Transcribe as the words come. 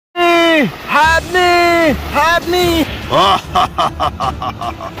Help me! Help me!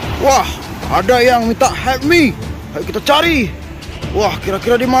 Wah, ada yang minta help me. Ayo kita cari. Wah,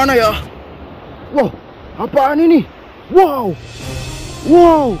 kira-kira di mana ya? Wow, apaan ini? Wow,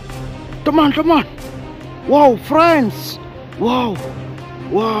 wow, teman-teman. Wow, friends. Wow,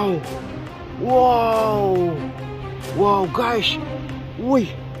 wow, wow, wow, guys. Wih,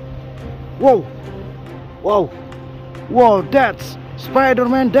 wow, wow, wow, that's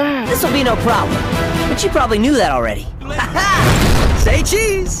Spider-Man dad. This'll be no problem. But you probably knew that already. Say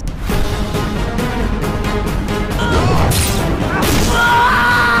cheese!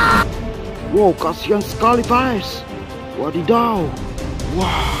 Wow, kasihan sekali guys. Wadidaw.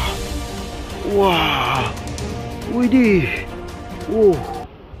 Wah. Wah. Widih.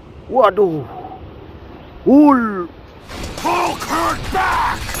 Waduh. Hulk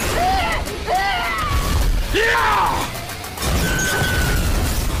back! Yeah!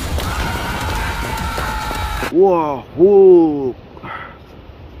 Wah, Hulk.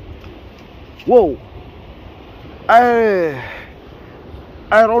 Wow.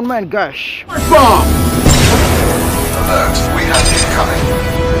 Iron Man, guys. Bomb! Alert, we have incoming.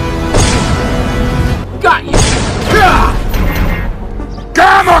 Got you!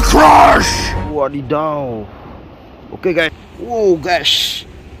 Gamma Crush! Wadidaw. Oke, guys. Wow, guys.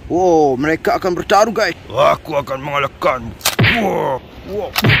 Wow, mereka akan bertaruh, guys. Aku akan mengalahkan. Wow, wow.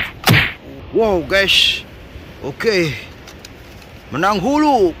 Wow, guys. Oke. Menang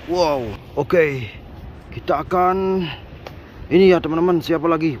hulu. Wow. Oke. Kita akan ini ya, teman-teman. Siapa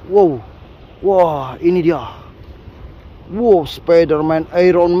lagi? Wow. Wah, ini dia. Wow, Spider-Man,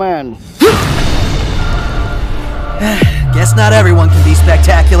 Iron Man. Guess not everyone can be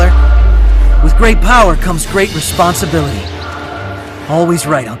spectacular. With great power comes great responsibility. Always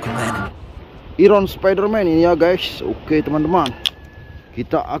right, Uncle Ben. Iron Spider-Man ini ya, guys. Oke, teman-teman.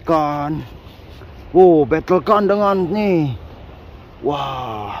 Kita akan battlekan dengan nih.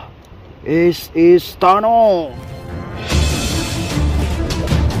 Wah. Is Thanos.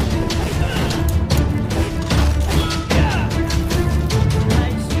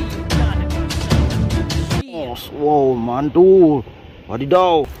 Wow, mantul.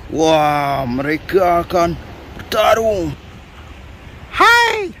 Wadidaw. Wah, mereka akan bertarung.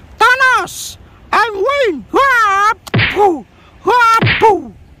 Hai, Thanos. I'm Win. Wapu.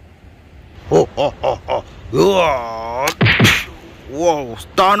 Wapu. Wow,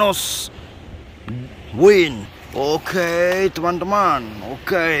 Thanos win. Oke, teman-teman.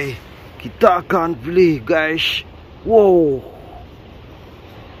 Oke, kita akan pilih, guys. Wow,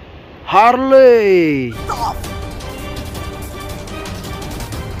 Harley.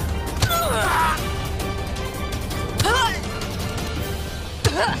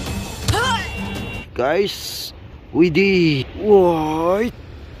 Guys, widih. Woi.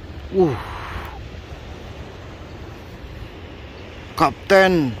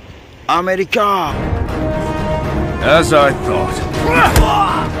 Captain America. As I thought.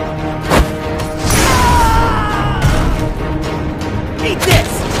 Eat this!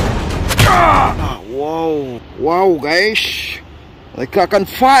 Wow, wow, guys. Mereka akan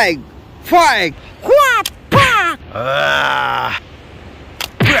fight.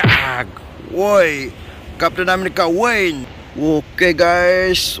 Woi, Captain America win. Oke,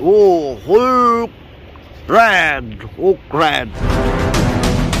 guys. Hulk red.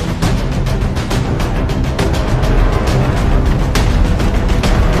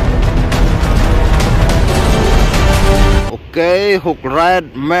 Oke, Hulk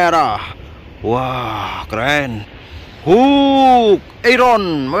red merah. Wah, keren. Hulk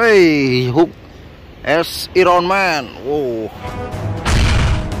Iron, Hulk as Iron Man. Wow.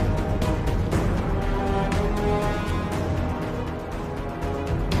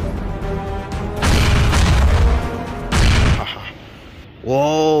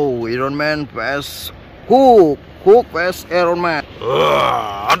 Wow, Iron Man vs Hulk vs Iron Man.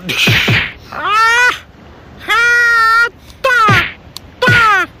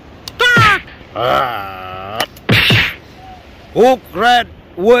 Hulk red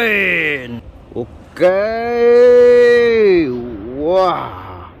win. Oke.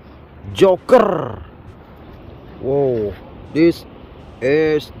 Wah, Joker. Wow, this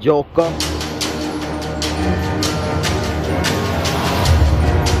is Joker.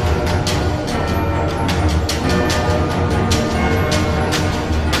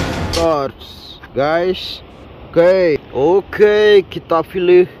 Guys, oke, kita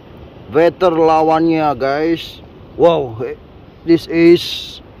pilih veter lawannya, guys. Wow, this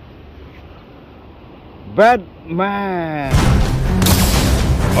is Batman.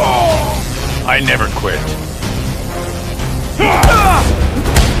 Oh, I never quit.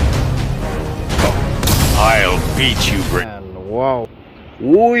 beat you, Brit. Wow.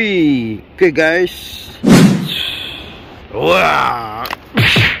 Wih. Oke guys. Wow.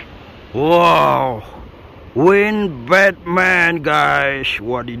 Wow. Win Batman guys.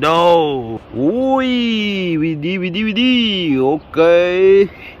 Wadidaw. Wih. Widih. Oke.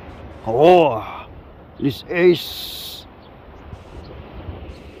 Oh. This is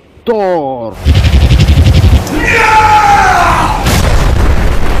Thor.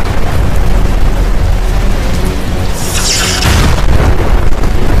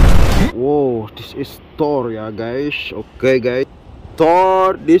 Wow, this is Thor ya guys. Okay guys,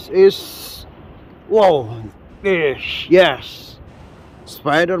 Thor, this is wow, yes,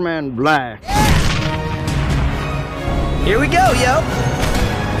 Spider-Man Black. Here we go, yo!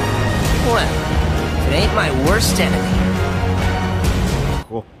 Well, it ain't my worst enemy.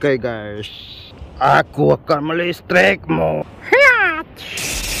 Okay guys, aku akan melistrikmu.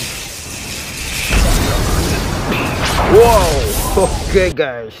 Wow, okay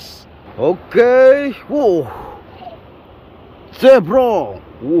guys. Okay, wow. Zebra.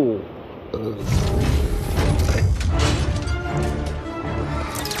 Wow.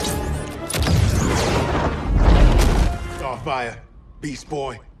 Starfire, Beast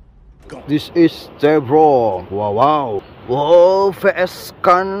Boy. This is Zebra. Wow. Wow, VS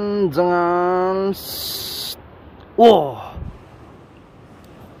kan dengan wow.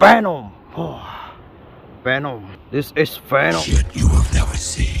 Venom. Venom. This is Venom. Shit you have never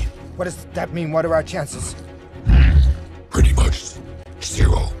seen. What does that mean? What are our chances? Pretty much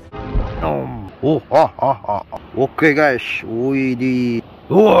zero. Okay guys, we di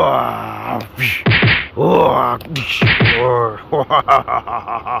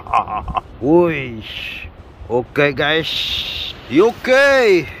okay guys,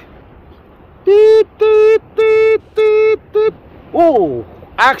 okay. Oh,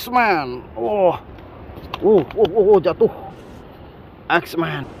 X-Man. Jatuh.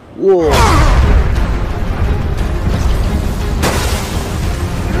 X-Man. Wow.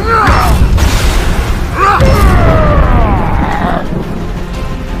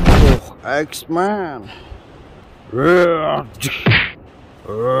 X-Man.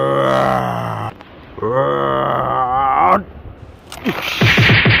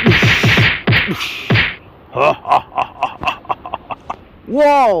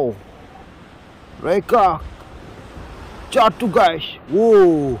 Wow. Mereka jatuh guys.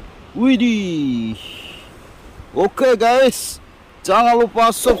 Wow. Widih. Oke guys, jangan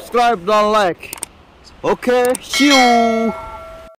lupa subscribe dan like. Oke, see you.